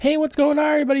Hey, what's going on,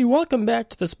 everybody? Welcome back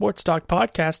to the Sports Talk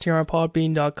Podcast here on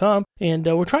Podbean.com. And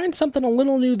we're trying something a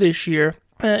little new this year.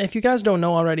 If you guys don't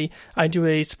know already, I do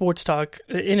a sports talk.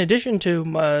 In addition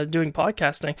to doing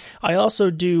podcasting, I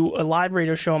also do a live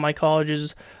radio show on my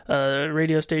college's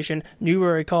radio station,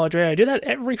 Newbury College Radio. I do that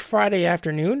every Friday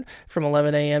afternoon from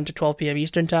 11 a.m. to 12 p.m.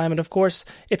 Eastern Time. And of course,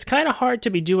 it's kind of hard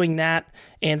to be doing that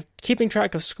and keeping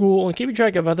track of school and keeping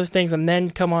track of other things and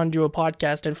then come on and do a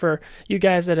podcast. And for you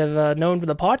guys that have known for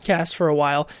the podcast for a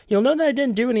while, you'll know that I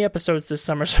didn't do any episodes this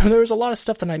summer. So there was a lot of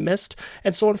stuff that I missed.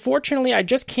 And so unfortunately, I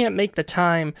just can't make the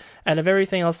time out of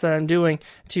everything else that I'm doing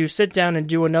to sit down and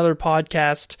do another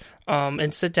podcast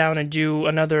and sit down and do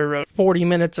another 40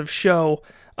 minutes of show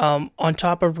on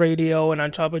top of radio and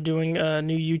on top of doing a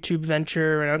new YouTube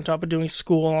venture and on top of doing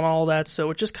school and all that. So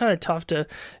it's just kind of tough to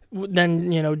then,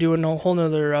 do a whole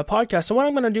nother podcast. So what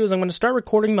I'm going to do is I'm going to start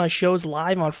recording my shows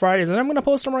live on Fridays, and I'm going to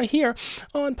post them right here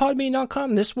on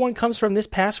Podbean.com. This one comes from this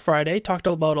past Friday. Talked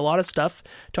about a lot of stuff.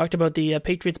 Talked about the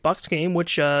Patriots-Bucks game,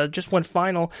 which just went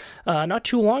final not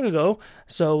too long ago.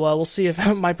 So we'll see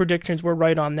if my predictions were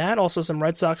right on that. Also some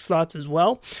Red Sox thoughts as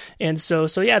well. And so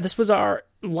yeah, this was our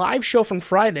live show from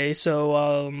Friday.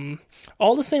 So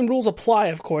all the same rules apply,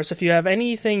 of course. If you have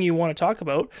anything you want to talk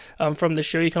about from the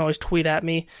show, you can always tweet at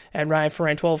me at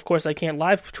RyanFerran12. Of course, I can't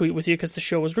live tweet with you because the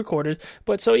show was recorded.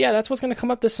 But so yeah, that's what's going to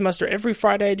come up this semester. Every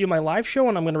Friday I do my live show,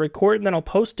 and I'm going to record it, and then I'll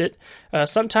post it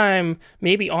sometime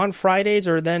maybe on Fridays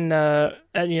or then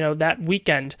that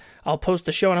weekend. I'll post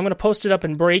the show, and I'm going to post it up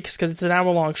in breaks because it's an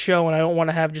hour-long show, and I don't want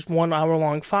to have just 1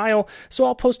 hour-long file. So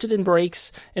I'll post it in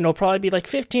breaks, and it'll probably be like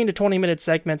 15 to 20-minute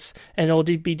segments, and it'll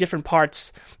be different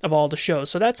parts of all the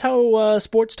shows. So that's how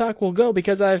Sports Talk will go,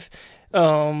 because I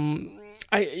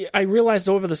realized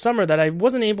over the summer that I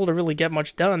wasn't able to really get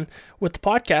much done with the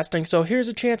podcasting, so here's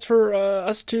a chance for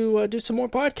us to do some more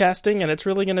podcasting, and it's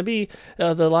really going to be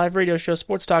the live radio show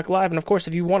Sports Talk Live. And of course,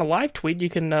 if you want a live tweet, you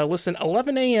can listen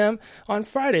 11 a.m. on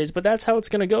Fridays, but that's how it's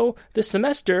going to go this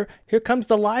semester. Here comes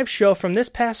the live show from this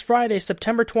past Friday,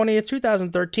 September 20th,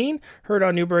 2013, heard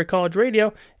on Newbury College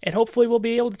Radio, and hopefully we'll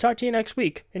be able to talk to you next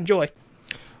week. Enjoy.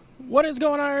 What is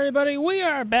going on, everybody? We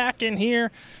are back in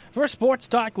here for Sports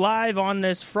Talk Live on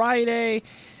this Friday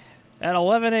at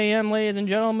 11 a.m., ladies and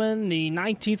gentlemen, the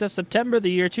 19th of September,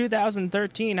 the year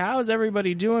 2013. How is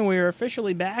everybody doing? We are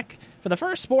officially back for the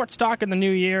first Sports Talk in the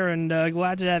new year, and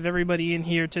glad to have everybody in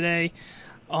here today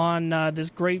on this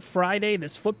great Friday,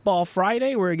 this Football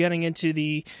Friday. We're getting into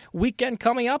the weekend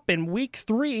coming up in Week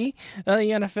 3 of the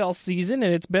NFL season,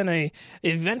 and it's been a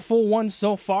eventful one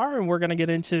so far, and we're going to get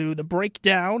into the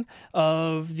breakdown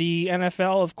of the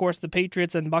NFL. Of course, the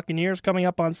Patriots and Buccaneers coming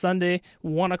up on Sunday,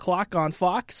 1 o'clock on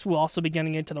Fox. We'll also be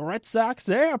getting into the Red Sox.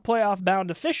 They are playoff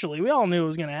bound officially. We all knew it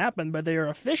was going to happen, but they are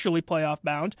officially playoff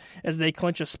bound as they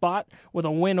clinch a spot with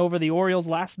a win over the Orioles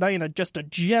last night, and just a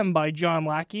gem by John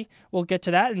Lackey. We'll get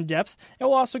to that in depth, and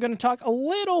we're also going to talk a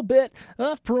little bit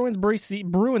of Bruins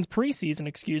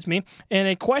preseason, and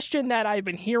a question that I've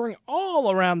been hearing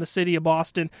all around the city of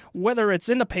Boston, whether it's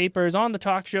in the papers, on the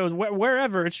talk shows,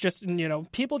 wherever. It's just,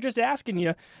 people just asking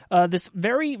you this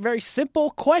very, very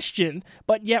simple question,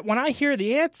 but yet when I hear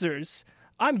the answers,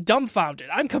 I'm dumbfounded.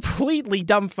 I'm completely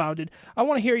dumbfounded. I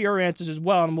want to hear your answers as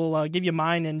well, and we'll give you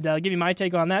mine and give you my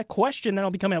take on that question.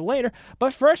 That'll be coming up later.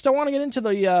 But first, I want to get into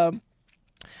the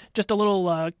just a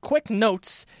little quick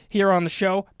notes here on the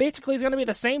show. Basically, it's going to be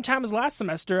the same time as last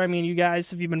semester. I mean, you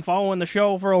guys, if you've been following the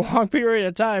show for a long period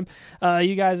of time,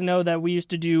 you guys know that we used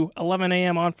to do 11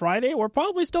 a.m. on Friday. We're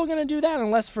probably still going to do that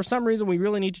unless for some reason we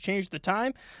really need to change the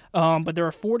time. But there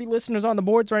are 40 listeners on the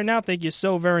boards right now. Thank you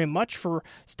so very much for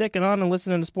sticking on and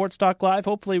listening to Sports Talk Live.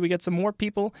 Hopefully we get some more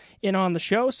people in on the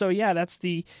show. So yeah, that's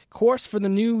the course for the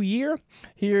new year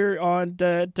here on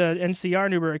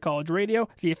NCR, Newbury College Radio,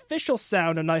 the official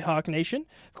sound of Nighthawk Nation.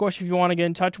 Of course, if you want to get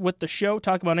in touch with the show,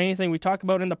 talk about anything we talk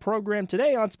about in the program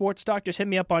today on Sports Talk, just hit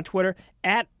me up on Twitter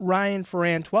at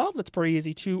RyanFerran12. That's pretty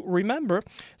easy to remember.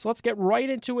 So let's get right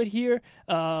into it here.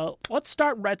 Let's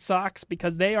start Red Sox,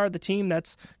 because they are the team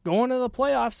that's going to the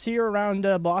playoffs here around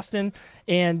Boston,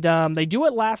 and they do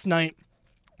it last night.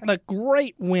 A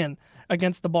great win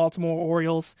against the Baltimore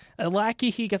Orioles. Lackey,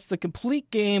 he gets the complete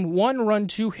game, 1-run,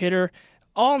 2-hitter,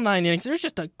 all 9 innings. There's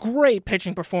just a great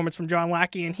pitching performance from John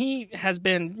Lackey, and he has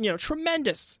been,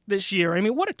 tremendous this year. I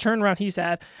mean, what a turnaround he's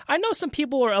had. I know some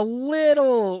people are a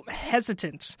little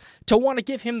hesitant to want to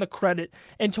give him the credit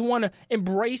and to want to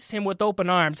embrace him with open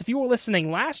arms. If you were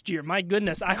listening last year, my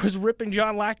goodness, I was ripping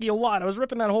John Lackey a lot. I was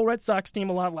ripping that whole Red Sox team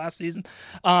a lot last season,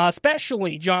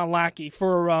 especially John Lackey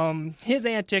for his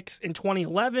antics in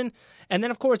 2011. And then,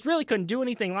 of course, really couldn't do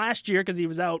anything last year because he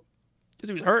was out. Because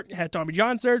he was hurt, had Tommy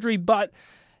John surgery, but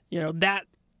that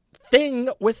thing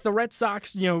with the Red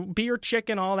Sox, beer,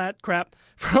 chicken, all that crap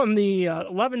from the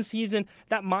 11 season,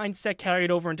 that mindset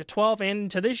carried over into 12 and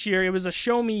into this year. It was a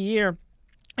show me year.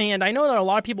 And I know that a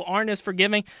lot of people aren't as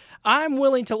forgiving. I'm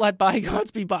willing to let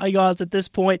bygones be bygones at this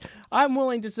point. I'm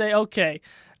willing to say, okay,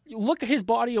 look at his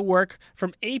body of work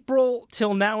from April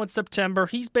till now in September.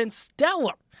 He's been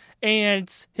stellar.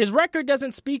 And his record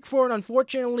doesn't speak for it,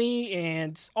 unfortunately.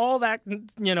 And all that,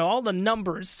 all the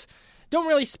numbers don't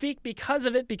really speak because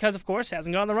of it, because, of course, he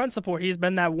hasn't gotten the run support. He's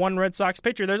been that one Red Sox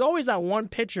pitcher. There's always that one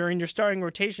pitcher in your starting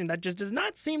rotation that just does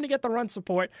not seem to get the run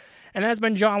support, and that's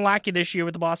been John Lackey this year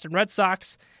with the Boston Red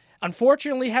Sox.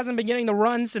 Unfortunately, hasn't been getting the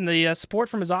runs and the support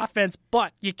from his offense,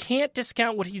 but you can't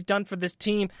discount what he's done for this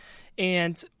team.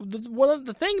 And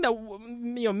the thing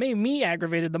that made me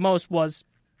aggravated the most was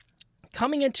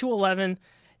coming into 11,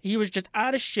 he was just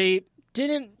out of shape.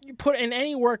 Didn't put in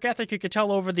any work ethic you could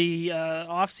tell over the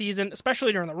offseason,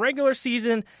 especially during the regular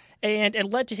season, and it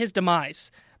led to his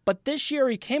demise. But this year,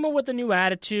 he came up with a new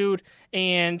attitude,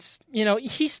 and,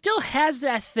 he still has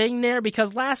that thing there,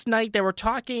 because last night they were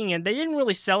talking, and they didn't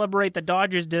really celebrate. The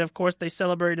Dodgers did, of course. They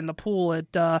celebrated in the pool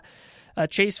at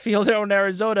Chase Field in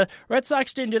Arizona. Red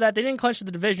Sox didn't do that. They didn't clinch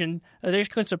the division. They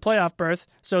clinched a playoff berth,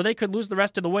 so they could lose the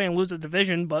rest of the way and lose the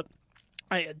division, but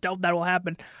I doubt that will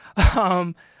happen.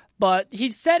 But he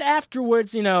said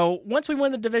afterwards, once we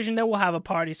win the division, then we'll have a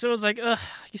party. So it was like, ugh,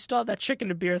 you still have that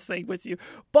chicken and beer thing with you.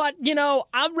 But,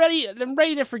 I'm ready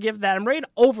to forgive that. I'm ready to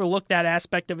overlook that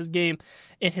aspect of his game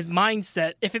and his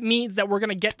mindset if it means that we're going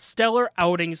to get stellar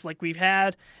outings like we've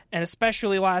had, and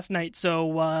especially last night.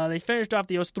 So they finished off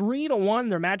the O's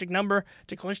 3-1. Their magic number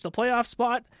to clinch the playoff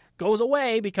spot goes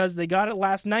away because they got it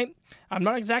last night. I'm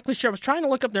not exactly sure. I was trying to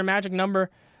look up their magic number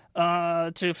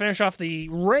to finish off the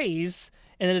Rays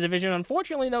in the division.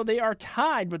 Unfortunately, though, they are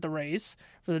tied with the Rays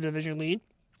for the division lead.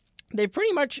 They've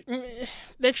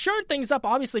shored things up,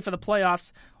 obviously, for the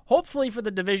playoffs. Hopefully for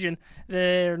the division.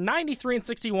 They're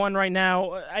 93-61 right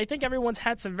now. I think everyone's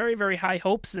had some very, very high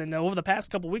hopes, and over the past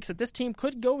couple weeks that this team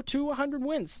could go to 100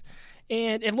 wins.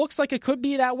 And it looks like it could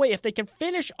be that way. If they can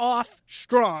finish off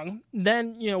strong,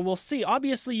 then, we'll see.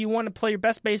 Obviously, you want to play your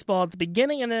best baseball at the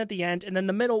beginning and then at the end, and then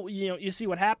the middle, you see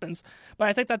what happens. But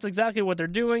I think that's exactly what they're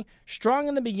doing. Strong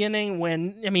in the beginning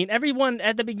everyone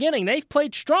at the beginning, they've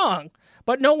played strong,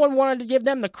 but no one wanted to give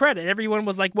them the credit. Everyone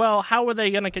was like, well, how are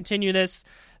they going to continue this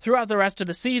throughout the rest of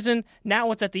the season?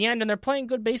 Now it's at the end, and they're playing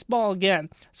good baseball again.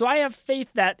 So I have faith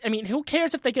that, who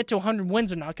cares if they get to 100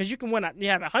 wins or not? Because you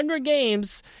have 100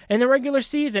 games in the regular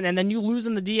season, and then you lose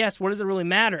in the DS. What does it really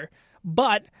matter?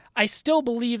 But I still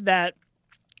believe that,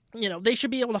 they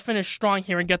should be able to finish strong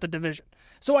here and get the division.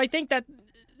 So I think that,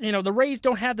 the Rays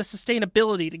don't have the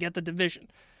sustainability to get the division.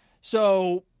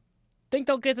 So think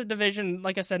they'll get the division.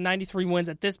 Like I said, 93 wins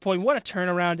at this point. What a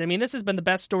turnaround. This has been the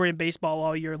best story in baseball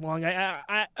all year long.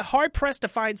 I hard-pressed to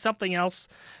find something else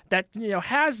that,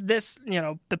 has this,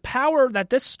 the power that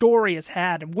this story has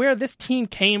had and where this team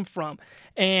came from.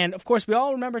 And, of course, we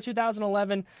all remember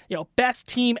 2011, best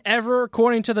team ever,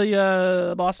 according to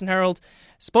the Boston Herald.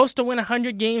 Supposed to win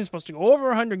 100 games, supposed to go over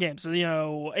 100 games.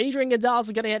 So, Adrian Gonzalez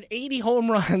is going to hit 80 home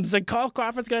runs, and Carl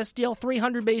Crawford's going to steal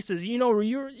 300 bases.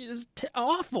 It's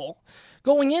awful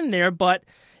going in there, but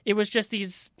it was just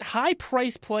these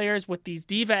high-priced players with these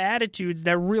diva attitudes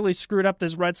that really screwed up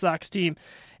this Red Sox team.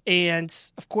 And,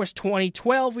 of course,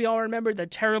 2012, we all remember the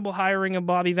terrible hiring of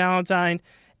Bobby Valentine,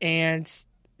 and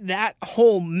that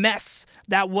whole mess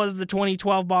that was the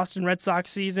 2012 Boston Red Sox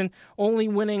season, only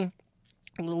winning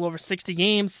a little over 60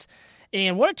 games.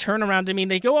 And what a turnaround.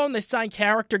 They go out and they sign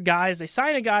character guys. They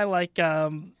sign a guy like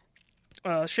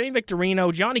Shane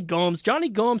Victorino, Johnny Gomes. Johnny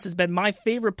Gomes has been my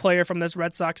favorite player from this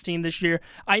Red Sox team this year.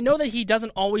 I know that he doesn't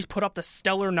always put up the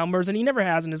stellar numbers, and he never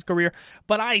has in his career,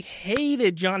 but I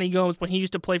hated Johnny Gomes when he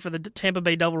used to play for the Tampa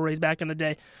Bay Devil Rays back in the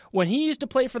day. When he used to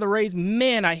play for the Rays,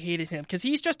 man, I hated him, because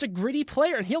he's just a gritty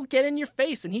player, and he'll get in your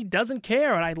face, and he doesn't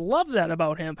care, and I love that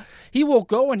about him. He will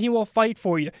go and he will fight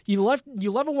for you. You love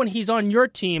it when he's on your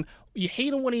team. You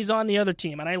hate him when he's on the other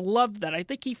team, and I love that. I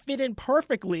think he fit in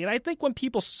perfectly, and I think when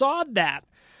people saw that,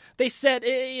 they said,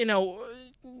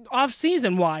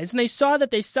 off-season wise, and they saw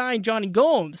that they signed Johnny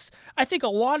Gomes, I think a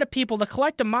lot of people, the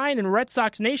collective mind in Red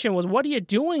Sox Nation was, what are you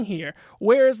doing here?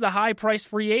 Where is the high-priced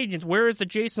free agents? Where is the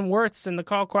Jason Wirths and the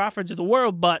Carl Crawfords of the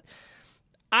world? But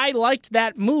I liked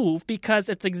that move because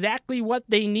it's exactly what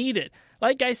they needed.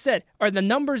 Like I said, are the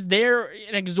numbers there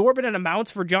in exorbitant amounts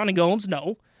for Johnny Gomes?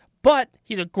 No. But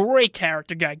he's a great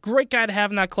character guy, great guy to have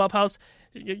in that clubhouse,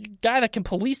 a guy that can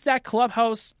police that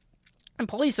clubhouse and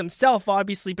Police himself,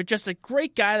 obviously, but just a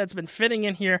great guy that's been fitting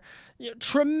in here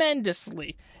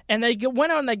tremendously. And they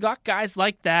went on and they got guys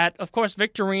like that. Of course,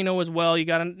 Victorino as well. You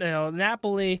got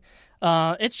Napoli.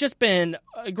 It's just been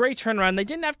a great turnaround. They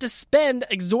didn't have to spend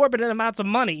exorbitant amounts of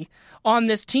money on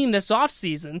this team this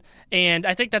offseason, and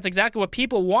I think that's exactly what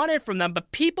people wanted from them.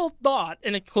 But people thought,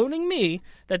 and including me,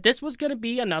 that this was going to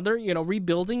be another,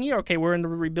 rebuilding year. Okay, we're in the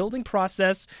rebuilding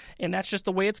process, and that's just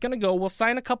the way it's going to go. We'll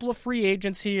sign a couple of free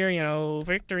agents here,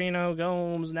 Victorino,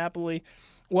 Gomes, Napoli,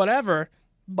 whatever.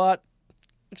 But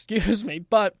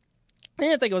I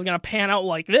didn't think it was going to pan out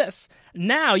like this.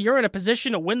 Now you're in a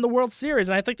position to win the World Series,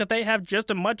 and I think that they have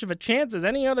just as much of a chance as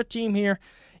any other team here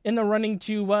in the running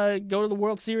to go to the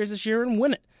World Series this year and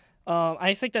win it.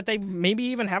 I think that they maybe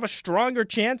even have a stronger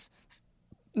chance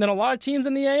than a lot of teams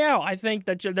in the AL. I think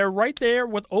that they're right there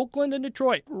with Oakland and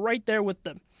Detroit, right there with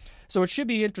them. So it should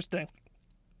be interesting.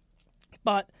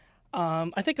 But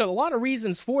I think a lot of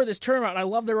reasons for this turnaround. I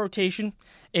love their rotation,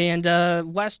 and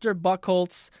Lester,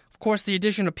 Buchholz, of course, the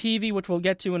addition of Peavy, which we'll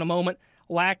get to in a moment,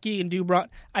 Lackey and Dubron.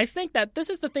 I think that this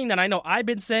is the thing that I know I've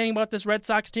been saying about this Red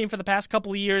Sox team for the past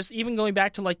couple of years, even going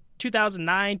back to like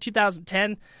 2009,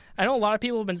 2010. I know a lot of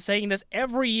people have been saying this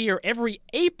every year, every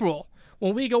April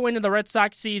when we go into the Red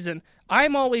Sox season.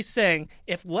 I'm always saying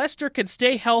if Lester can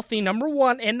stay healthy, number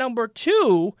one, and number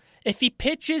two, if he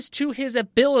pitches to his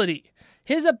ability.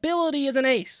 His ability is an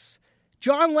ace.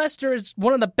 Jon Lester is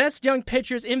one of the best young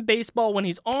pitchers in baseball when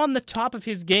he's on the top of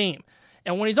his game.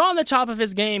 And when he's on the top of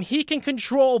his game, he can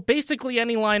control basically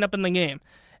any lineup in the game.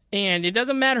 And it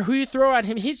doesn't matter who you throw at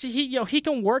him, he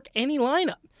can work any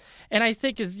lineup. And I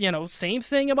think same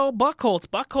thing about Buchholz.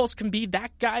 Buchholz can be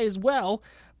that guy as well.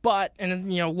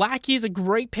 Lackey is a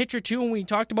great pitcher too, and we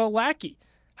talked about Lackey.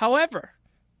 However,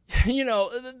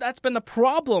 that's been the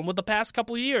problem with the past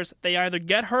couple of years. They either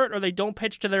get hurt or they don't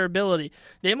pitch to their ability.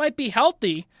 They might be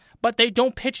healthy, but they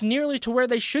don't pitch nearly to where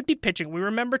they should be pitching. We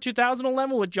remember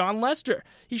 2011 with Jon Lester.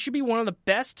 He should be one of the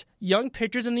best young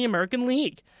pitchers in the American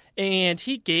League, and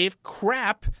he gave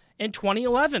crap in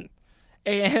 2011.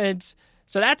 And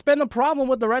so that's been the problem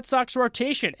with the Red Sox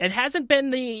rotation. It hasn't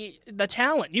been the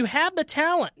talent. You have the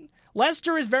talent.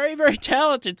 Lester is very, very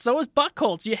talented. So is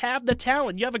Buchholz. You have the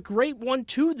talent. You have a great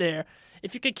 1-2 there.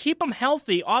 If you could keep them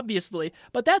healthy, obviously.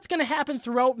 But that's going to happen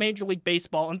throughout Major League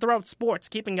Baseball and throughout sports,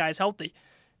 keeping guys healthy.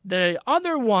 The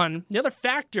other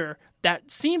factor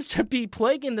that seems to be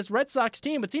plaguing this Red Sox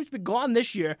team, it seems to be gone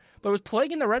this year, but it was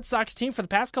plaguing the Red Sox team for the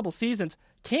past couple seasons.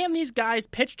 Can these guys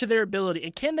pitch to their ability,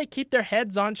 and can they keep their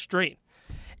heads on straight?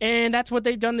 And that's what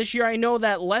they've done this year. I know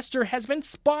that Lester has been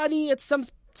spotty at some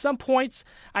points.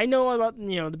 I know about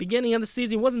the beginning of the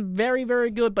season he wasn't very,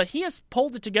 very good, but he has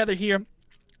pulled it together here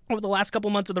over the last couple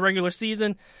months of the regular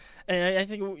season. And I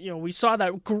think we saw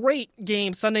that great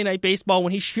game Sunday Night Baseball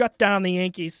when he shut down the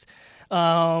Yankees.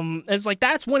 It's like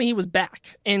that's when he was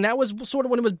back, and that was sort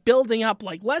of when it was building up.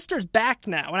 Like Lester's back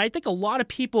now, and I think a lot of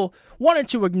people wanted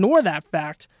to ignore that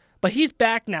fact, but he's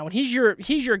back now, and he's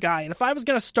your guy. And if I was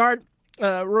going to start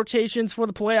rotations for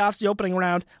the playoffs, the opening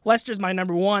round, Lester's my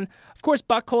number one. Of course,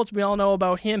 Buchholz, we all know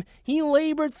about him. He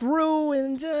labored through,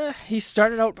 and he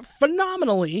started out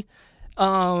phenomenally.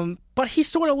 But he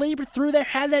sort of labored through there,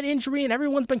 had that injury, and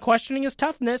everyone's been questioning his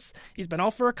toughness. He's been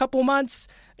out for a couple months,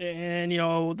 and,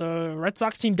 the Red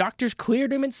Sox team doctors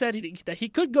cleared him and said that he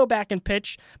could go back and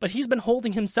pitch, but he's been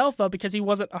holding himself up because he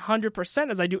wasn't 100%,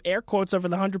 as I do air quotes over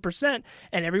the 100%,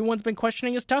 and everyone's been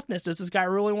questioning his toughness. Does this guy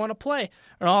really want to play?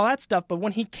 And all that stuff. But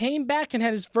when he came back and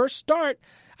had his first start,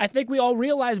 I think we all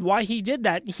realized why he did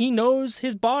that. He knows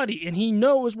his body, and he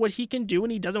knows what he can do,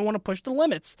 and he doesn't want to push the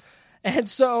limits. And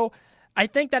so I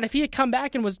think that if he had come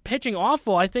back and was pitching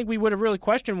awful, I think we would have really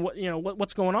questioned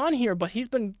what's going on here. But he's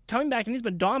been coming back and he's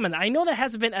been dominant. I know that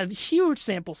hasn't been a huge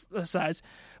sample size,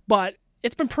 but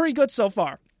it's been pretty good so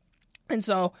far. And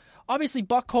so obviously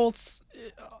Buchholz,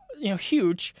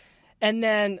 huge. And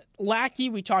then Lackey,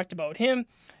 we talked about him,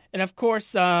 and of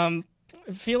course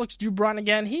Felix Dubron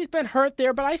again. He's been hurt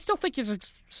there, but I still think he's a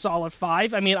solid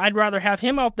 5. I mean, I'd rather have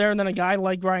him out there than a guy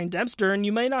like Ryan Dempster, and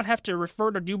you may not have to refer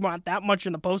to Dubron that much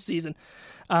in the postseason.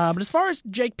 But as far as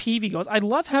Jake Peavy goes, I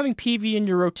love having Peavy in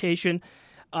your rotation.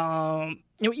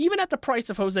 Even at the price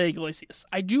of Jose Iglesias,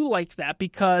 I do like that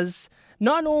because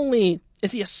not only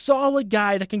is he a solid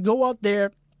guy that can go out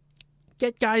there,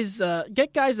 get guys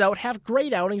out, have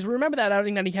great outings. Remember that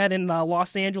outing that he had in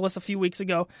Los Angeles a few weeks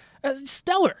ago?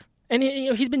 Stellar. And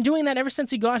he's been doing that ever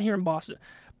since he got here in Boston.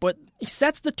 But he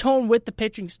sets the tone with the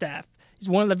pitching staff. He's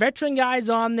one of the veteran guys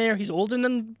on there. He's older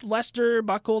than Lester.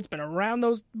 Buchholz been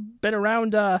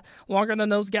around longer than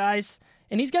those guys.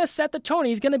 And he's going to set the tone.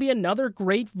 He's going to be another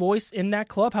great voice in that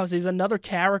clubhouse. He's another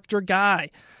character guy.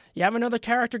 You have another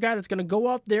character guy that's going to go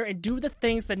out there and do the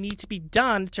things that need to be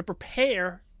done to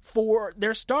prepare for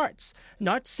their starts.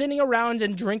 Not sitting around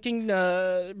and drinking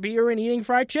beer and eating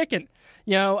fried chicken.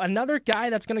 Another guy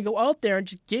that's going to go out there and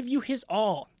just give you his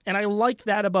all. And I like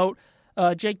that about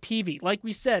Jake Peavy. Like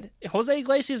we said, Jose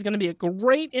Iglesias is going to be a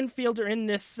great infielder in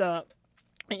this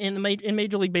in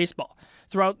Major League Baseball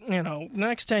throughout the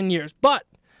next 10 years. But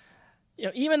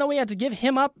even though we had to give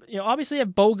him up, obviously you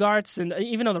have Bogaerts, and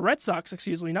even though the Red Sox,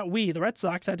 the Red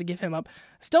Sox had to give him up,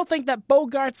 I still think that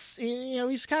Bogaerts,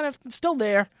 he's kind of still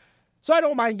there. So I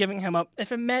don't mind giving him up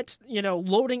if it meant,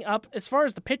 loading up as far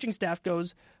as the pitching staff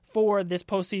goes for this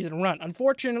postseason run.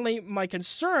 Unfortunately, my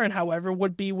concern, however,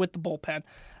 would be with the bullpen.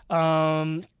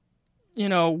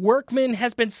 Workman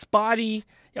has been spotty.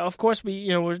 Of course, we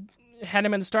had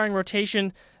him in the starting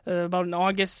rotation about in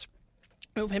August.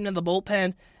 Move him to the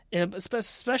bullpen,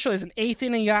 especially as an eighth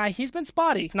inning guy. He's been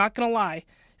spotty. Not gonna lie,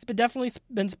 he's definitely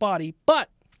been spotty. But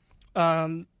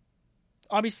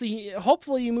obviously,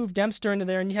 hopefully, you move Dempster into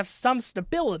there and you have some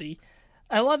stability.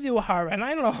 I love Uehara, and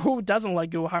I don't know who doesn't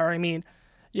like Uehara. I mean,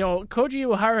 Koji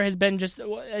Uehara has been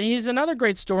he's another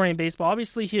great story in baseball.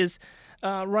 Obviously, his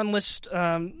runless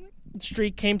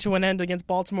streak came to an end against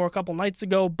Baltimore a couple nights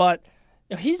ago, but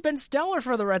he's been stellar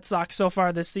for the Red Sox so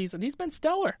far this season. He's been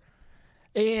stellar.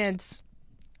 And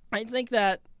I think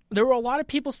that there were a lot of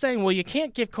people saying, well, you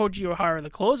can't give Koji Uehara the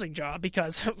closing job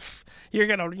because he's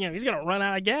gonna run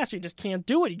out of gas. You just can't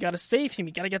do it. You got to save him.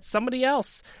 You got to get somebody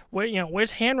else.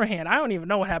 Where's Hanrahan? I don't even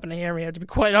know what happened to Hanrahan, to be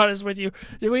quite honest with you.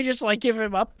 Did we just give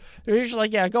him up? Did we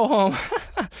just go home?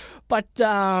 But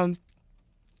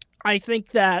I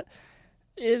think that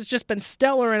it's just been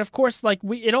stellar, and of course,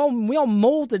 we all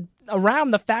molded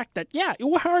around the fact that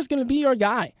Uehara's going to be your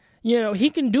guy. He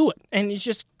can do it, and he's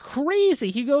just crazy.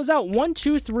 He goes out 1,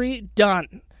 2, 3,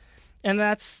 done, and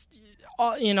that's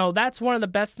that's one of the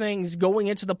best things going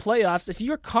into the playoffs. If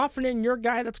you're confident in your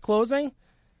guy that's closing,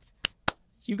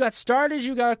 you got starters,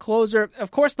 you got a closer. Of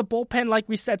course, the bullpen, like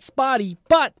we said, spotty,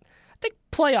 but I think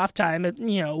playoff time, it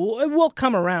will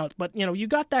come around. But you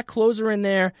got that closer in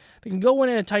there. They can go in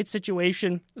a tight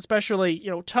situation, especially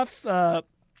tough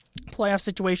playoff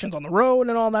situations on the road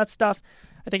and all that stuff.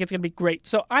 I think it's going to be great.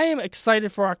 So I am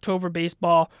excited for October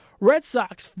baseball. Red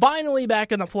Sox finally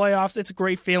back in the playoffs. It's a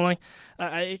great feeling.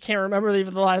 I can't remember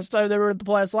even the last time they were in the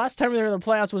playoffs. Last time they were in the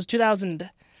playoffs was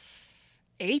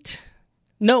 2008?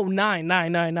 No, 9.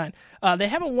 They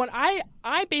haven't won.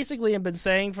 I basically have been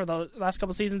saying for the last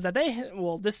couple seasons that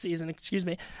this season,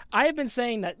 I have been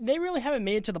saying that they really haven't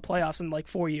made it to the playoffs in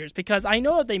 4 years, because I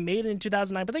know that they made it in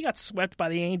 2009, but they got swept by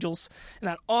the Angels in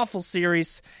that awful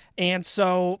series, and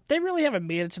so they really haven't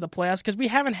made it to the playoffs because we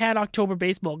haven't had good October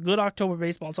baseball,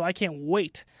 and so I can't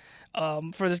wait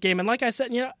for this game. And like I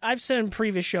said, I've said in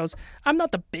previous shows, I'm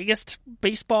not the biggest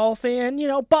baseball fan,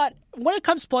 but when it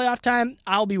comes to playoff time,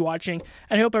 I'll be watching,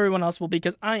 and I hope everyone else will,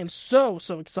 because I am so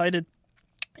excited.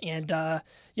 And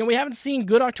we haven't seen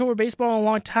good October baseball in a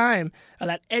long time.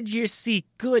 That edge of your seat,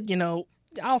 good.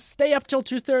 I'll stay up till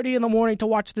 2:30 in the morning to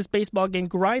watch this baseball game,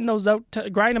 grind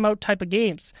them out type of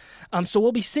games. So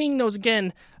we'll be seeing those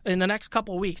again in the next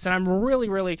couple of weeks, and I'm really,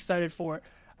 really excited for it.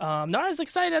 Not as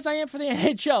excited as I am for the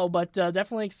NHL, but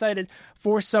definitely excited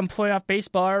for some playoff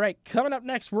baseball. All right, coming up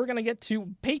next, we're going to get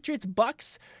to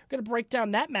Patriots-Bucks. We're going to break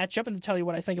down that matchup and tell you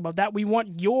what I think about that. We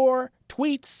want your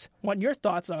tweets, want your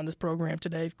thoughts on this program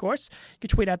today, of course. You can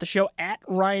tweet at the show at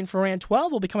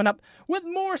RyanFerran12. We'll be coming up with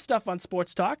more stuff on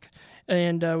Sports Talk,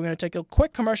 and we're going to take a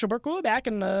quick commercial break. We'll be back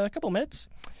in a couple of minutes,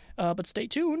 but stay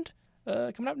tuned.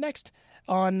 Coming up next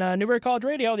on Newbury College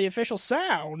Radio, the official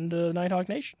sound of Nighthawk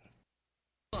Nation.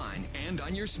 And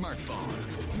on your smartphone.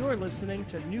 You're listening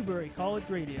to Newbury College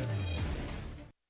Radio.